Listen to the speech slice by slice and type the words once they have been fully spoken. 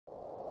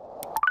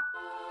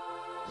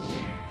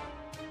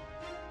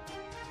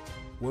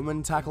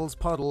Woman tackles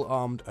puddle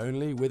armed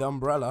only with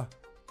umbrella.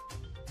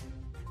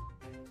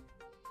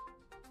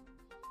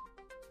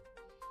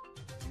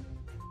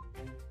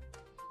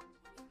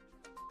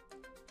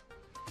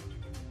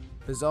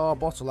 Bizarre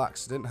bottle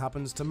accident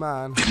happens to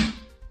man.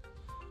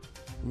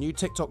 New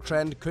TikTok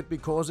trend could be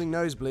causing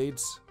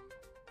nosebleeds.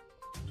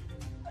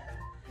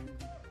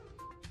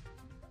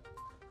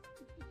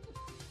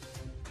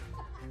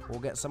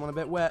 Or get someone a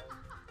bit wet.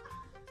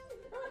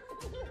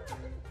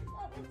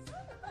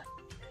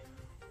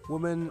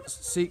 Woman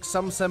seeks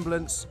some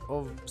semblance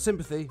of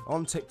sympathy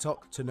on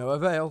TikTok to no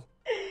avail.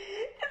 It's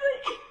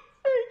like,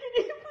 sir,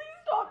 can you please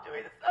stop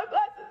doing the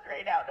sunglasses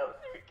right now? No,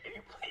 sir, can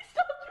you please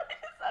stop doing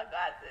the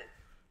sunglasses?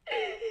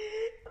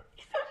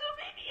 Social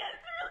media is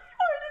really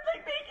hard. It's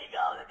like making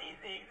all of these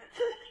things. It's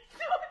like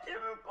so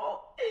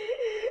difficult.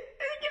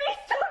 Can I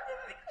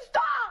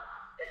stop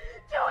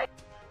doing?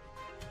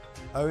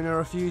 Owner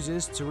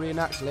refuses to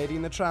reenact Lady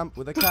and the Tramp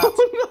with a cat.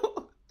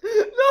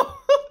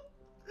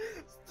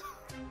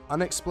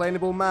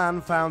 Unexplainable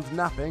man found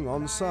napping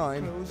on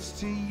sign. Close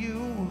to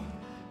you,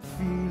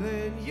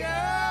 feeling your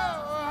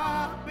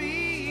heart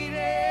beating,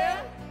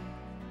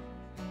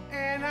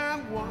 and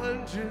I'm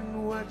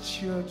wondering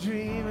what you're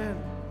dreaming.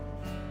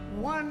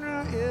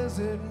 Wonder, is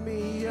it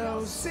me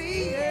you're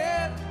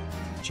seeing?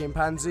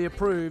 Chimpanzee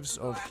approves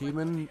of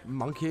human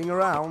monkeying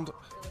around.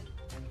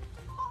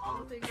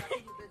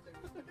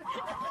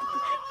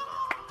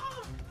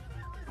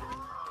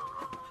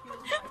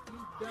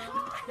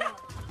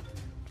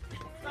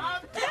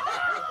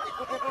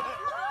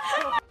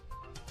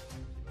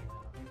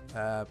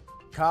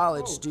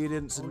 College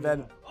students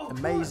invent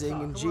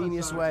amazing,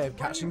 ingenious way of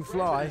catching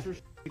fly.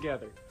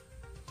 Together.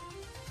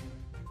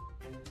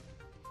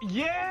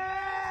 Yeah!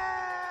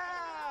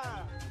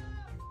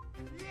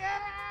 Yeah!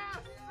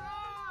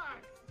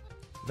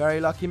 Very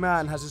lucky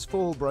man has his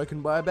fall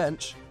broken by a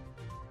bench.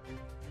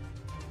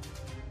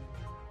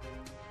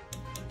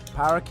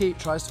 Parakeet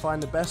tries to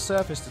find the best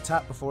surface to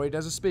tap before he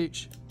does a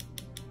speech.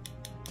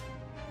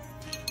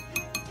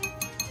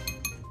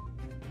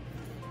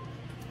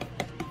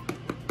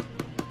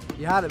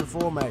 You had it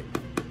before, mate.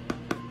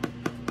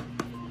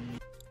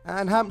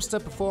 And Hamster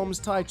performs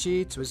Tai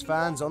Chi to his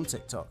fans on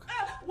TikTok.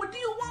 What do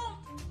you want?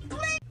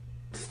 Please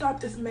stop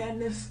this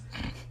madness.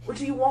 What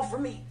do you want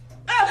from me?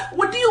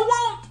 What do you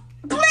want?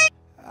 Please.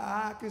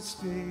 I could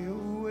stay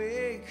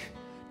awake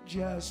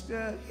just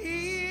to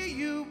hear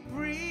you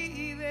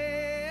breathing.